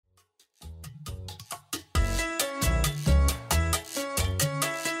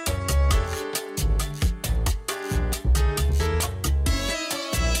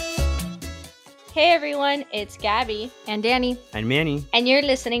Hey everyone, it's Gabby and Danny and Manny, and you're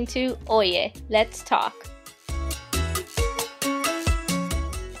listening to Oye, Let's Talk.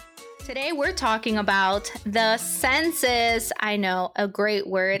 Today we're talking about the census. I know, a great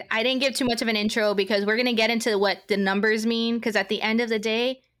word. I didn't give too much of an intro because we're going to get into what the numbers mean, because at the end of the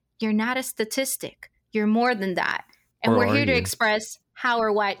day, you're not a statistic. You're more than that. And we're here to express how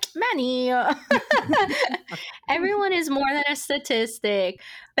or what many. Everyone is more than a statistic.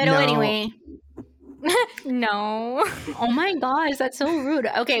 But anyway. No. Oh my gosh, that's so rude.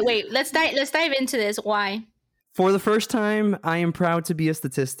 Okay, wait, let's dive into this. Why? For the first time, I am proud to be a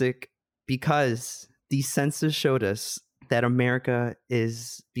statistic because the census showed us that America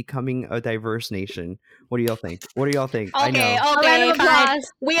is becoming a diverse nation. What do y'all think? Okay, fine.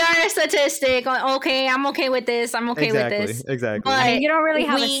 We are a statistic. Okay, I'm okay with this. Exactly. But I mean, you don't really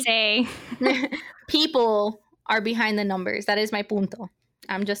have a say. People are behind the numbers. That is my punto.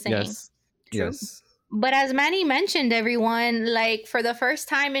 I'm just saying. Yes. But as Manny mentioned, everyone, like for the first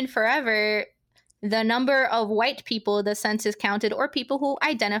time in forever, the number of white people the census counted, or people who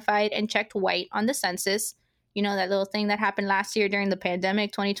identified and checked white on the census, you know, that little thing that happened last year during the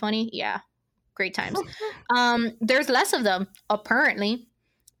pandemic, 2020. Yeah, great times. There's less of them, apparently.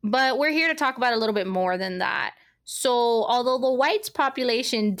 But we're here to talk about a little bit more than that. So although the whites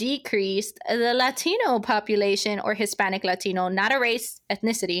population decreased, the Latino population, or Hispanic Latino, not a race,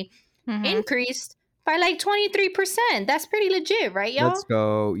 ethnicity, increased by like 23%. That's pretty legit, right, y'all? Let's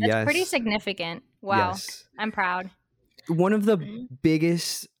go. That's pretty significant. Wow. Yes. I'm proud. One of the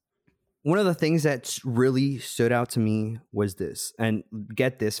things that really stood out to me was this, and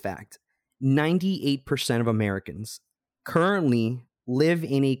get this fact: 98% of Americans currently live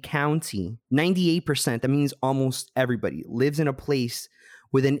in a county. 98%, that means almost everybody lives in a place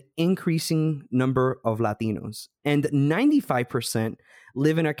with an increasing number of Latinos, and 95%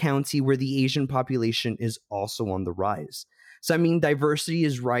 live in a county where the Asian population is also on the rise. So, I mean, diversity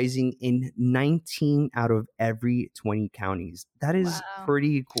is rising in 19 out of every 20 counties. That is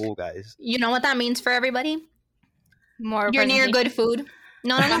pretty cool, guys. You know what that means for everybody? You're near good food.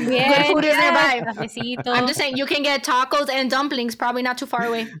 No. Good food is nearby. I'm just saying, you can get tacos and dumplings probably not too far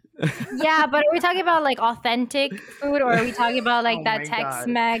away. Yeah, but are we talking about like authentic food, or are we talking about like that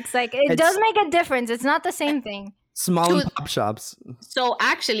Tex-Mex? Like it does make a difference. It's not the same thing. Small and pop shops. So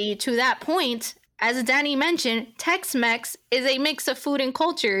actually, to that point, as Danny mentioned, Tex-Mex is a mix of food and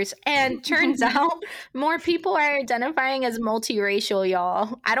cultures, and turns out more people are identifying as multiracial,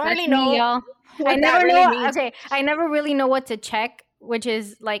 y'all. I don't really know. Y'all. I never know. Okay, I never really know what to check, which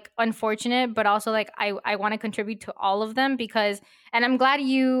is like unfortunate, but also like I want to contribute to all of them and I'm glad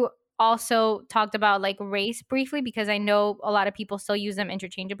you also talked about like race briefly, because I know a lot of people still use them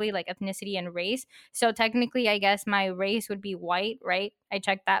interchangeably, like ethnicity and race. So technically, I guess my race would be white, right? I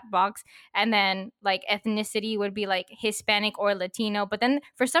checked that box. And then like ethnicity would be like Hispanic or Latino. But then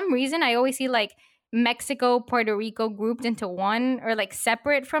for some reason, I always see like Mexico, Puerto Rico grouped into one, or like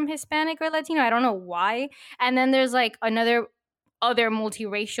separate from Hispanic or Latino. I don't know why. And then there's like other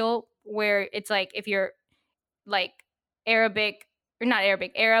multiracial, where it's like if you're like Arab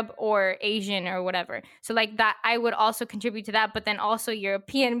or Asian or whatever. So like that, I would also contribute to that, but then also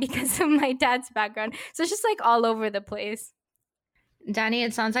European because of my dad's background. So it's just like all over the place. Danny,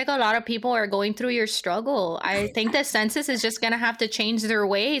 it sounds like a lot of people are going through your struggle. I think the census is just going to have to change their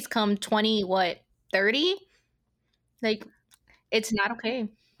ways come 30? Like, it's not okay.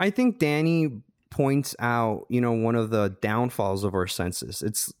 I think Danny points out, one of the downfalls of our census.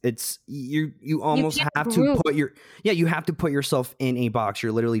 It's you almost have to put yourself in a box.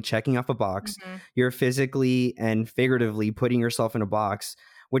 You're literally checking off a box. You're physically and figuratively putting yourself in a box,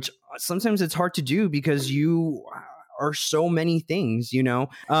 which sometimes it's hard to do because you are so many things,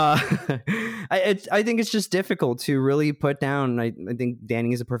 I think it's just difficult to really put down. I think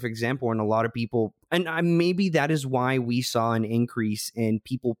Danny is a perfect example, and a lot of people, and maybe that is why we saw an increase in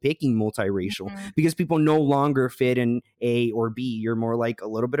people picking multiracial, because people no longer fit in A or B. You're more like a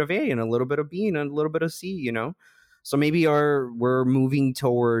little bit of A and a little bit of B and a little bit of C, So maybe we're moving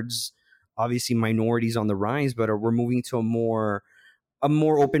towards, obviously, minorities on the rise, but we're moving to a more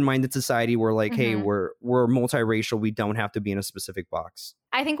open-minded society where like, hey, we're multiracial. We don't have to be in a specific box.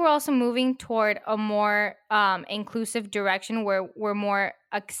 I think we're also moving toward a more inclusive direction where we're more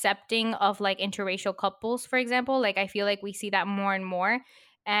accepting of like interracial couples, for example. Like I feel like we see that more and more.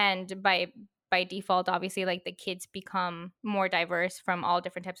 And by default, obviously, like the kids become more diverse from all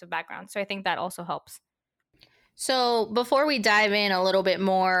different types of backgrounds. So I think that also helps. So before we dive in a little bit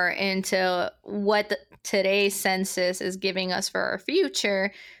more into what today's census is giving us for our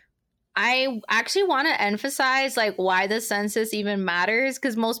future, I actually want to emphasize like why the census even matters,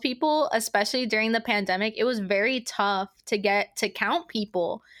 because most people, especially during the pandemic, it was very tough to get to count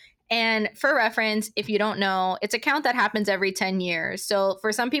people. And for reference, if you don't know, it's a count that happens every 10 years. So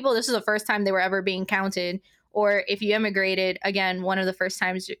for some people, this is the first time they were ever being counted. Or if you immigrated, again, one of the first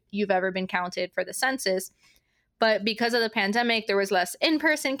times you've ever been counted for the census. But because of the pandemic, there was less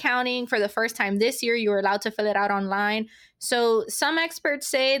in-person counting. For the first time this year, you were allowed to fill it out online. So some experts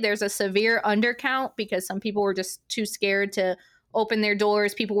say there's a severe undercount because some people were just too scared to open their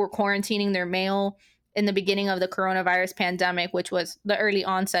doors. People were quarantining their mail in the beginning of the coronavirus pandemic, which was the early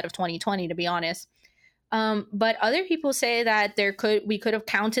onset of 2020, to be honest. But other people say that we could have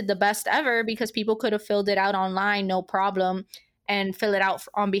counted the best ever because people could have filled it out online, no problem, and fill it out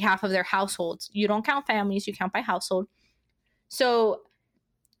on behalf of their households. You don't count families, you count by household. So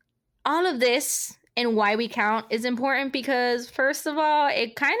all of this and why we count is important because, first of all,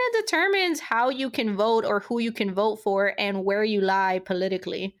 it kind of determines how you can vote or who you can vote for and where you lie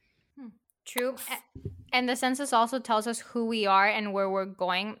politically. True. And the census also tells us who we are and where we're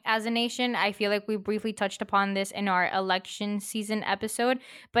going as a nation. I feel like we briefly touched upon this in our election season episode,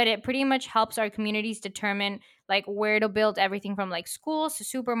 but it pretty much helps our communities determine like where to build everything from like schools to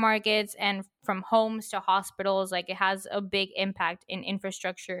supermarkets and from homes to hospitals. Like it has a big impact in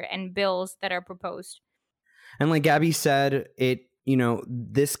infrastructure and bills that are proposed. And like Gabby said,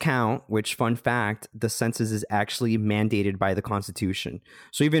 this count, which fun fact, the census is actually mandated by the Constitution.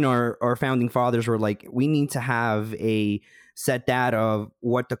 So even our founding fathers were like, we need to have a set data of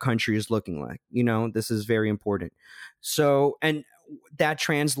what the country is looking like. This is very important. So, and that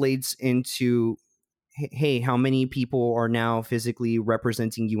translates into, hey, how many people are now physically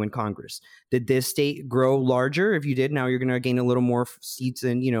representing you in Congress? Did this state grow larger? If you did, now you're going to gain a little more seats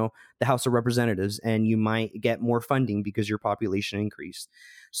in, the House of Representatives, and you might get more funding because your population increased.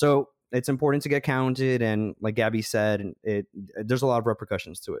 So it's important to get counted. And like Gabby said, there's a lot of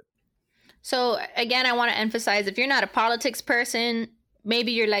repercussions to it. So again, I want to emphasize, if you're not a politics person,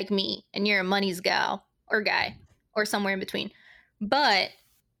 maybe you're like me and you're a money's gal or guy or somewhere in between. But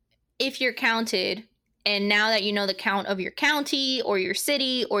if you're counted, and now that you know the count of your county or your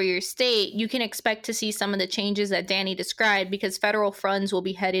city or your state, you can expect to see some of the changes that Danny described because federal funds will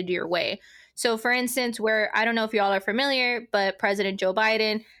be headed your way. So for instance, I don't know if y'all are familiar, but President Joe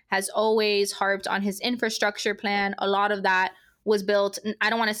Biden has always harped on his infrastructure plan. A lot of that was built,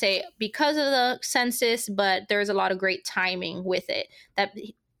 I don't want to say because of the census, but there's a lot of great timing with it that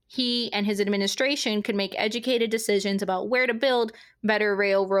he and his administration could make educated decisions about where to build better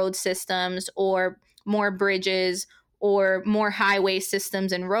railroad systems or more bridges or more highway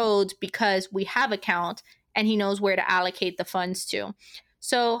systems and roads because we have a count and he knows where to allocate the funds to.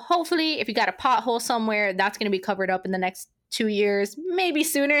 So hopefully if you got a pothole somewhere, that's going to be covered up in the next 2 years, maybe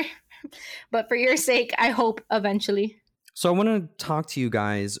sooner. But for your sake, I hope eventually. So I want to talk to you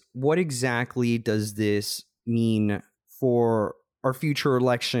guys. What exactly does this mean for our future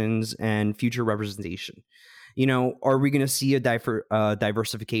elections and future representation? Are we going to see a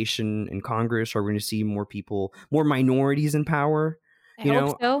diversification in Congress? Are we going to see more minorities in power? I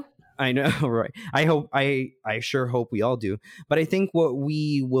hope so. I know, right? I sure hope we all do. But I think what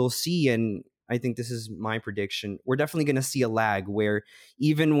we will see, and I think this is my prediction, we're definitely going to see a lag where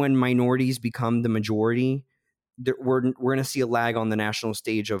even when minorities become the majority, we're going to see a lag on the national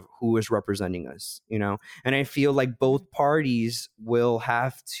stage of who is representing us, And I feel like both parties will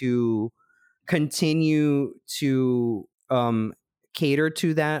have to continue to cater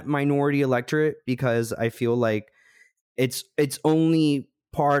to that minority electorate because I feel like it's only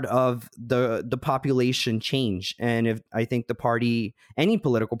part of the population change. And if I think any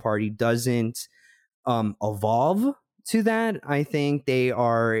political party doesn't evolve to that, I think they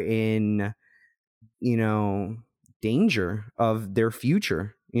are in danger of their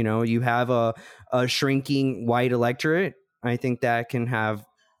future. You have a shrinking white electorate. I think that can have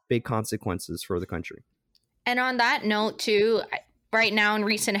big consequences for the country. And on that note too, right now in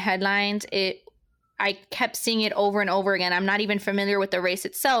recent headlines, I kept seeing it over and over again. I'm not even familiar with the race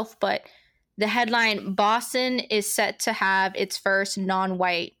itself, but the headline, Boston is set to have its first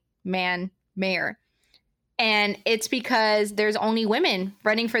non-white man mayor. And it's because there's only women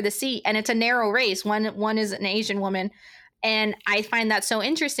running for the seat and it's a narrow race. One is an Asian woman. And I find that so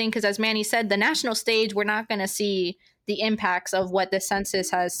interesting because as Manny said, the national stage, we're not going to see the impacts of what the census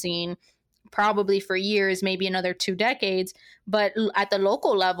has seen probably for years, maybe another 2 decades. But at the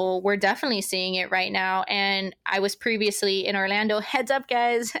local level, we're definitely seeing it right now. And I was previously in Orlando. Heads up,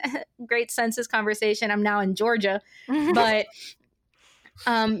 guys. Great census conversation. I'm now in Georgia. But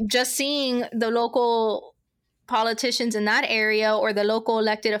just seeing the local politicians in that area or the local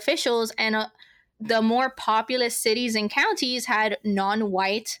elected officials, and the more populous cities and counties had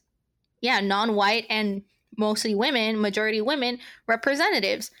non-white and mostly women, majority women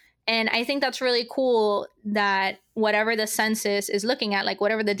representatives. And I think that's really cool that whatever the census is looking at, like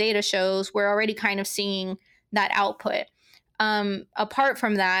whatever the data shows, we're already kind of seeing that output. Apart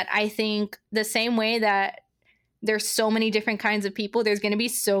from that, I think the same way that there's so many different kinds of people, there's going to be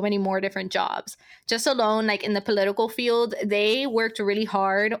so many more different jobs. Just alone, like in the political field, they worked really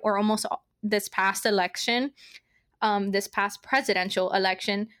hard, or almost this past election, this past presidential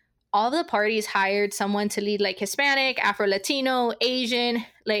election, all the parties hired someone to lead like Hispanic, Afro-Latino, Asian,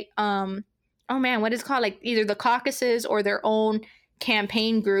 like, oh man, what is it called? Like either the caucuses or their own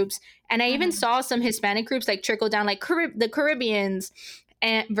campaign groups. And I even saw some Hispanic groups like trickle down, like the Caribbeans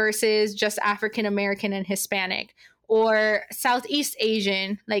versus just African American and Hispanic, or Southeast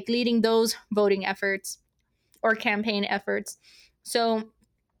Asian, like leading those voting efforts or campaign efforts. So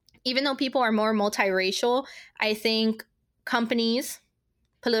even though people are more multiracial, I think companies,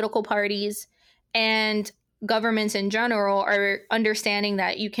 political parties, and governments in general are understanding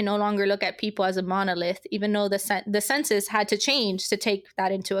that you can no longer look at people as a monolith, even though the census had to change to take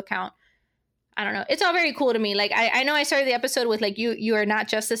that into account. I don't know. It's all very cool to me. Like, I know I started the episode with like, you are not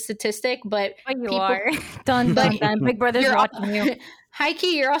just a statistic, but you are. Dun, dun, dun. Big Brother's watching you. High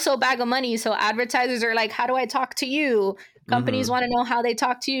key, you're also a bag of money. So advertisers are like, how do I talk to you? Companies want to know how they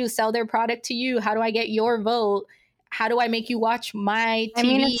talk to you, sell their product to you. How do I get your vote? How do I make you watch my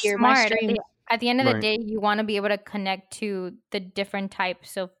TV or smart. my stream? At the end of the day, you want to be able to connect to the different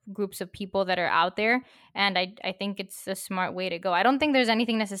types of groups of people that are out there. And I think it's a smart way to go. I don't think there's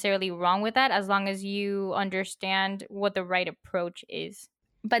anything necessarily wrong with that, as long as you understand what the right approach is.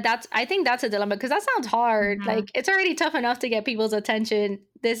 But I think that's a dilemma, because that sounds hard. Like, it's already tough enough to get people's attention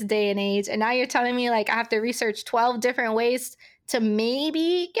this day and age. And now you're telling me like I have to research 12 different ways to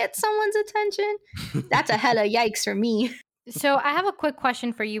maybe get someone's attention. That's a hella yikes for me. So I have a quick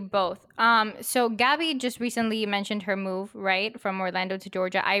question for you both. So Gabby just recently mentioned her move, right, from Orlando to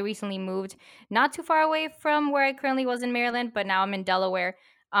Georgia. I recently moved not too far away from where I currently was in Maryland, but now I'm in Delaware.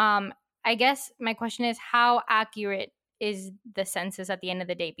 I guess my question is, how accurate is the census at the end of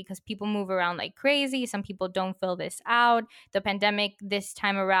the day? Because people move around like crazy. Some people don't fill this out. The pandemic this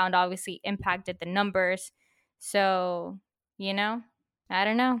time around obviously impacted the numbers. So, I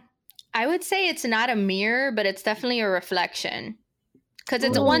don't know. I would say it's not a mirror, but it's definitely a reflection, because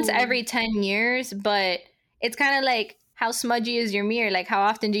it's once every 10 years, but it's kind of like, how smudgy is your mirror? Like, how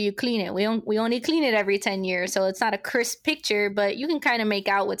often do you clean it? We only clean it every 10 years. So it's not a crisp picture, but you can kind of make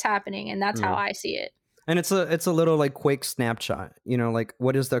out what's happening. And that's how I see it. And it's a little like quick snapshot, like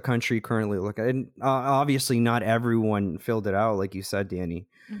what does the country currently look at? And obviously not everyone filled it out, like you said, Danny,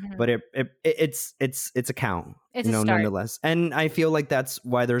 but it's a count, it's a start, nonetheless. And I feel like that's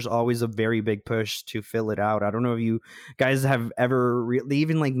why there's always a very big push to fill it out. I don't know if you guys have ever they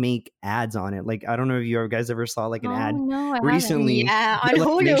even like make ads on it. Like, I don't know if you guys ever saw like an ad recently. Yeah, on like,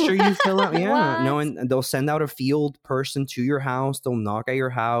 Hulu. Make sure you fill out. Yeah, no, and they'll send out a field person to your house. They'll knock at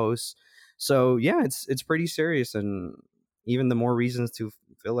your house. So yeah, it's pretty serious, and even the more reasons to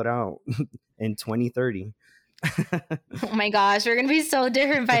fill it out in 2030. Oh my gosh, we're gonna be so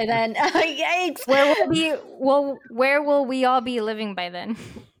different by then. Yikes! Where will we all be living by then?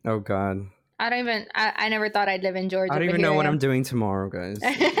 Oh God, I never thought I'd live in Georgia. I don't even know what I'm doing tomorrow, guys.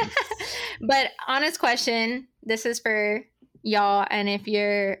 But honest question, this is for y'all, and if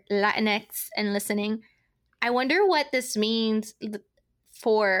you're Latinx and listening, I wonder what this means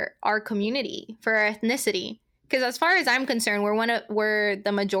for our community, for our ethnicity. Because as far as I'm concerned, we're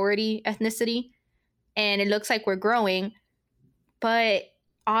the majority ethnicity, and it looks like we're growing. But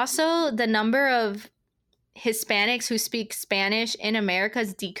also the number of Hispanics who speak Spanish in America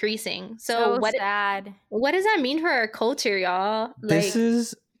is decreasing. So sad. What does that mean for our culture, y'all? Like,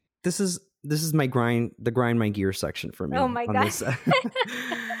 this is my grind my gear section for me. Oh my God.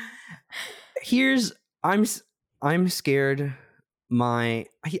 I'm scared.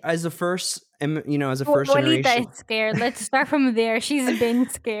 As a first generation, is scared. Let's start from there. She's been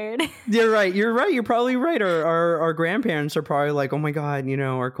scared. You're right. You're probably right. Our grandparents are probably like, oh my God,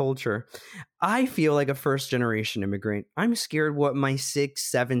 our culture. I feel like a first generation immigrant. I'm scared what my 6th,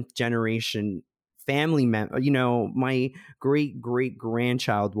 7th generation family member, my great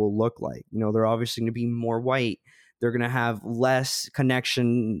grandchild will look like. They're obviously going to be more white. They're going to have less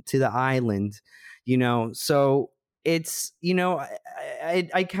connection to the island. So it's,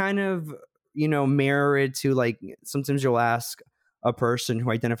 I kind of, mirror it to, like, sometimes you'll ask a person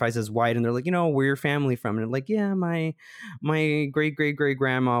who identifies as white and they're like, where your family from? And they're like, yeah, my great great great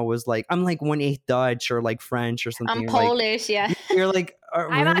grandma was like, I'm like 1/8 Dutch or like French or something. I'm You're Polish, like, yeah. You're like, I'm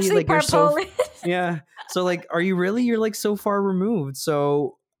really? actually Like, you're part so Polish. yeah. So like, are you really? You're like so far removed.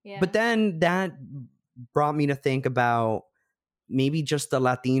 So, Yeah. but then that brought me to think about maybe just the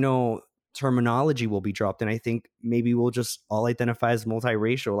Latino terminology will be dropped, and I think maybe we'll just all identify as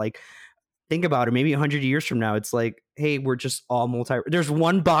multiracial. Like, think about it, maybe 100 years from now it's like, hey, we're just all there's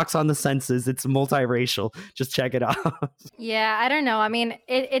one box on the census, it's multiracial, just check it out. Yeah, I don't know. I mean,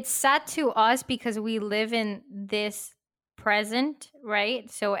 it's sad to us because we live in this present, right?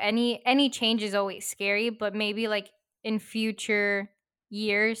 So any change is always scary, but maybe like in future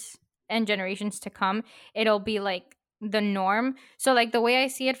years and generations to come, it'll be like the norm. So like the way I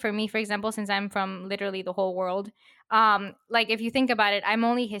see it, for me, for example, since I'm from literally the whole world, like if you think about it, I'm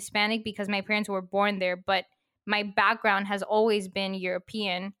only Hispanic because my parents were born there, but my background has always been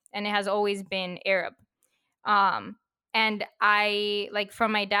European and it has always been Arab. um and I, like,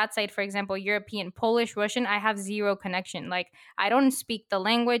 from my dad's side, for example, European, Polish, Russian, I have zero connection. Like, I don't speak the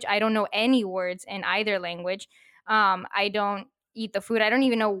language, I don't know any words in either language. I don't eat the food, I don't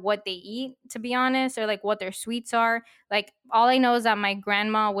even know what they eat, to be honest, or like what their sweets are. Like, all I know is that my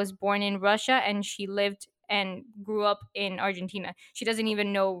grandma was born in Russia and she lived and grew up in Argentina. She doesn't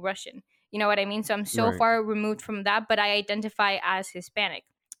even know Russian, you know what I mean? So I'm so Right. far removed from that, but I identify as Hispanic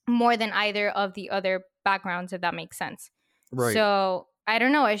more than either of the other backgrounds, if that makes sense. Right. So I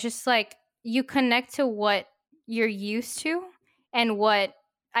don't know. It's just like you connect to what you're used to and what,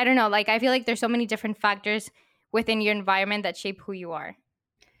 I don't know. Like, I feel like there's so many different factors within your environment that shape who you are.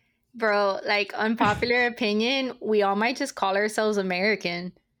 Bro, like, unpopular opinion, we all might just call ourselves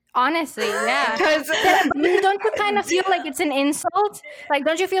American. Honestly, yeah. Because don't you kind of feel like it's an insult? Like,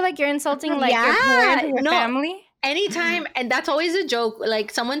 don't you feel like you're insulting like your parents or your family? Anytime, and that's always a joke.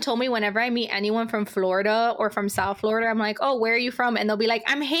 Like, someone told me whenever I meet anyone from Florida or from South Florida, I'm like, oh, where are you from? And they'll be like,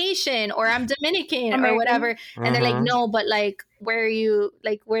 I'm Haitian or I'm Dominican or whatever. And they're like, no, but like, where are you?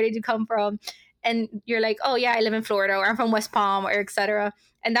 Like, where did you come from? And you're like, oh yeah, I live in Florida, or I'm from West Palm, or etc.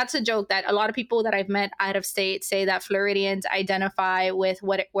 And that's a joke that a lot of people that I've met out of state say that Floridians identify with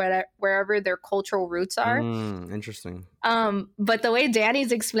wherever their cultural roots are. Interesting. But the way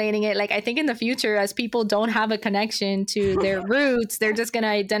Danny's explaining it, like, I think in the future, as people don't have a connection to their roots, they're just going to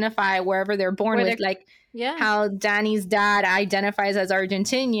identify wherever they're born with. Like, how Danny's dad identifies as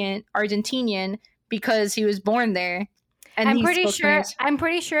Argentinian because he was born there. And I'm pretty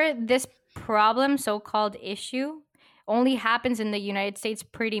sure this problem, so-called issue, only happens in the United States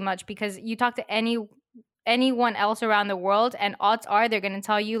pretty much, because you talk to anyone else around the world and odds are they're going to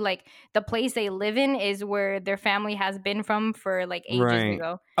tell you like the place they live in is where their family has been from for like ages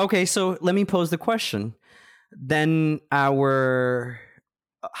ago. Okay, so let me pose the question. Then our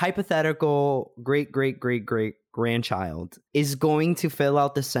hypothetical great great great great grandchild is going to fill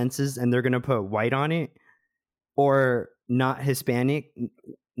out the census and they're going to put white on it, or not Hispanic,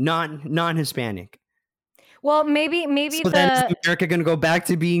 non-Hispanic? Well, maybe so then is America going to go back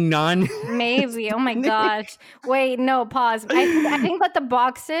to being maybe. Oh my gosh. Wait, no, pause. I think that the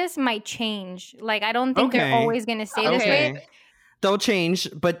boxes might change. Like, I don't think they're always going to stay this way. They'll change,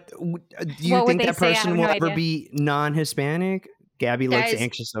 but do you think that person will ever be non-Hispanic? Gabby looks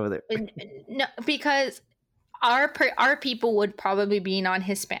anxious over there. No, because our people would probably be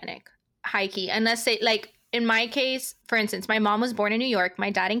non-Hispanic, high key, unless they, like, in my case, for instance, my mom was born in New York,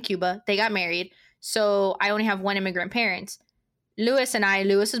 my dad in Cuba, they got married. So I only have one immigrant parents. Lewis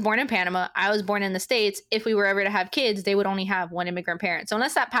was born in Panama. I was born in the States. If we were ever to have kids, they would only have one immigrant parent. So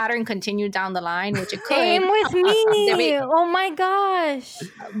unless that pattern continued down the line, which it could. Same with me. Oh my gosh.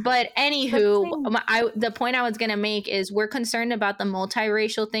 But anywho, the point I was going to make is we're concerned about the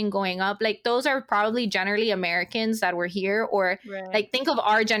multiracial thing going up. Like, those are probably generally Americans that were here, or like, think of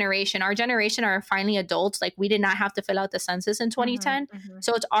our generation. Our generation are finally adults. Like, we did not have to fill out the census in 2010.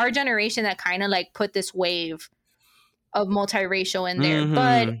 So it's our generation that kind of like put this wave of multiracial in there,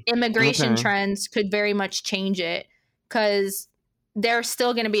 but immigration trends could very much change it, because there's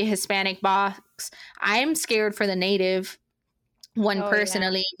still going to be a Hispanic box. I'm scared for the native one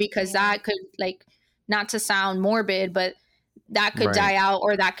personally, because that could, like, not to sound morbid, but that could die out,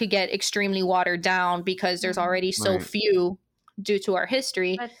 or that could get extremely watered down because there's already so few due to our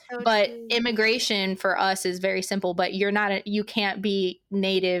history. But immigration for us is very simple, but you can't be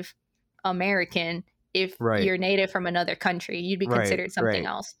Native American if you're native from another country. You'd be considered something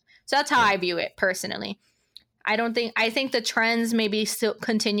else. So that's how I view it personally. I think the trends maybe still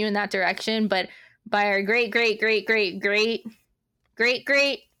continue in that direction, but by our great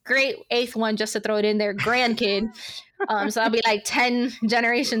great 8th one just to throw it in there, grandkid. So that'll be like 10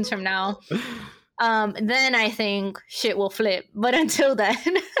 generations from now. Then I think shit will flip. But until then,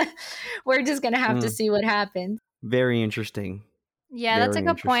 we're just going to have to see what happens. Very interesting. Yeah, that's a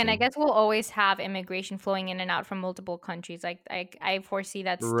good point. I guess we'll always have immigration flowing in and out from multiple countries. Like I foresee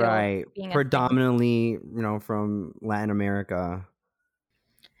that still being predominantly, from Latin America.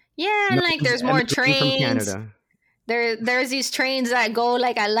 Yeah, and like there's more trains from Canada. There's these trains that go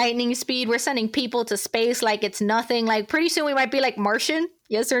like at lightning speed. We're sending people to space like it's nothing. Like pretty soon we might be like Martian.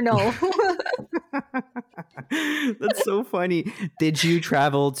 Yes or no? That's so funny. Did you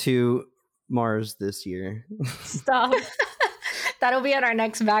travel to Mars this year? Stop. That'll be on our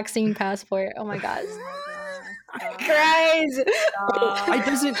next vaccine passport. Oh my God. Christ. It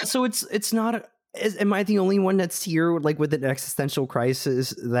doesn't. So it's not. Am I the only one that's here like with an existential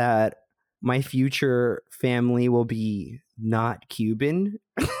crisis that my future family will be not Cuban?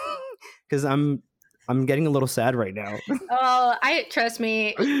 Because I'm getting a little sad right now. Oh, trust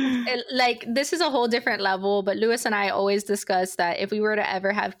me. Like this is a whole different level. But Lewis and I always discuss that if we were to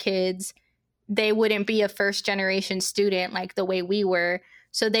ever have kids, they wouldn't be a first generation student like the way we were.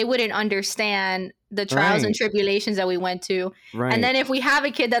 So they wouldn't understand the trials and tribulations that we went to. Right. And then if we have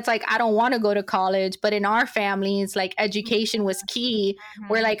a kid that's like, I don't want to go to college, but in our families, like education was key.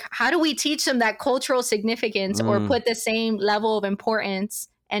 We're like, how do we teach them that cultural significance or put the same level of importance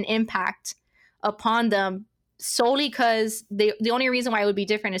and impact upon them solely because the only reason why it would be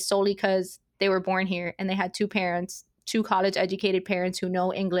different is solely because they were born here and they had two college educated parents who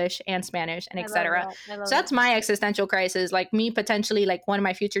know English and Spanish and etc. So that's my existential crisis. Like me potentially like one of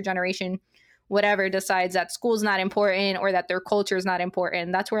my future generation, whatever, decides that school's not important or that their culture is not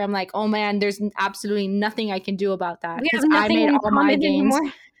important. That's where I'm like, oh man, there's absolutely nothing I can do about that because I made all my gains.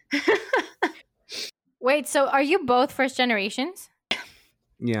 Wait, so are you both first generations?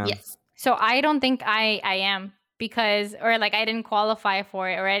 Yeah. Yes. So I don't think I am because, or like I didn't qualify for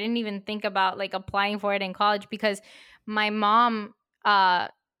it or I didn't even think about like applying for it in college because my mom had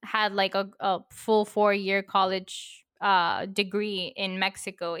like a full 4-year college degree in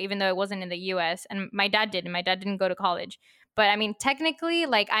Mexico, even though it wasn't in the US. And my dad didn't. My dad didn't go to college. But I mean, technically,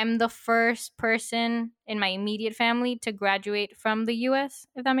 like I'm the first person in my immediate family to graduate from the US,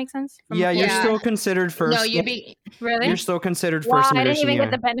 if that makes sense. You're still considered first. No, you'd be really. You're still considered first. I didn't even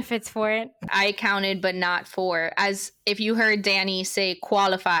get the benefits for it. I counted, but not for. As if you heard Danny say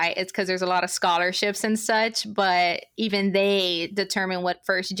qualify, it's because there's a lot of scholarships and such. But even they determine what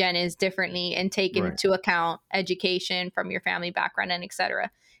first gen is differently and take into account education from your family background and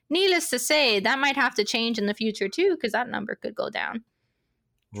etc. Needless to say, that might have to change in the future too, because that number could go down.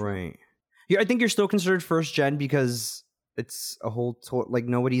 Right. Yeah, I think you're still considered first gen because it's a whole like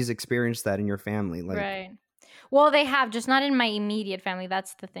nobody's experienced that in your family. Like, right. Well, they have, just not in my immediate family.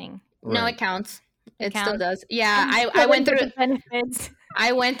 That's the thing. Right. No, it counts. It still does. Yeah, I went through benefits.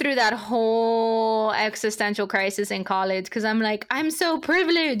 I went through that whole existential crisis in college because I'm like, I'm so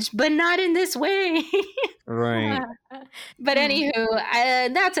privileged, but not in this way. Right. But anywho,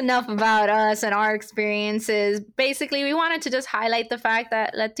 that's enough about us and our experiences. Basically, we wanted to just highlight the fact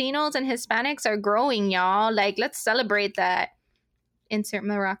that Latinos and Hispanics are growing, y'all. Like, let's celebrate that. Insert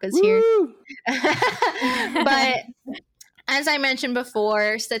maracas here. But as I mentioned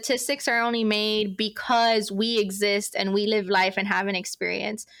before, statistics are only made because we exist and we live life and have an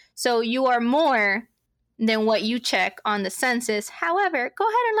experience. So you are more than what you check on the census. However, go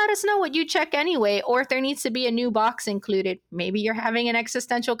ahead and let us know what you check anyway, or if there needs to be a new box included. Maybe you're having an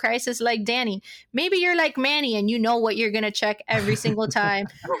existential crisis like Danny. Maybe you're like Manny and you know what you're going to check every single time.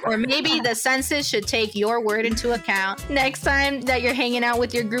 Or maybe the census should take your word into account. Next time that you're hanging out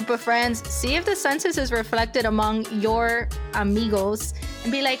with your group of friends, see if the census is reflected among your amigos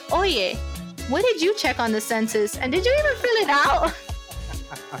and be like, oye, what did you check on the census? And did you even fill it out?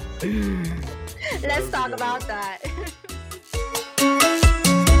 Let's talk about that.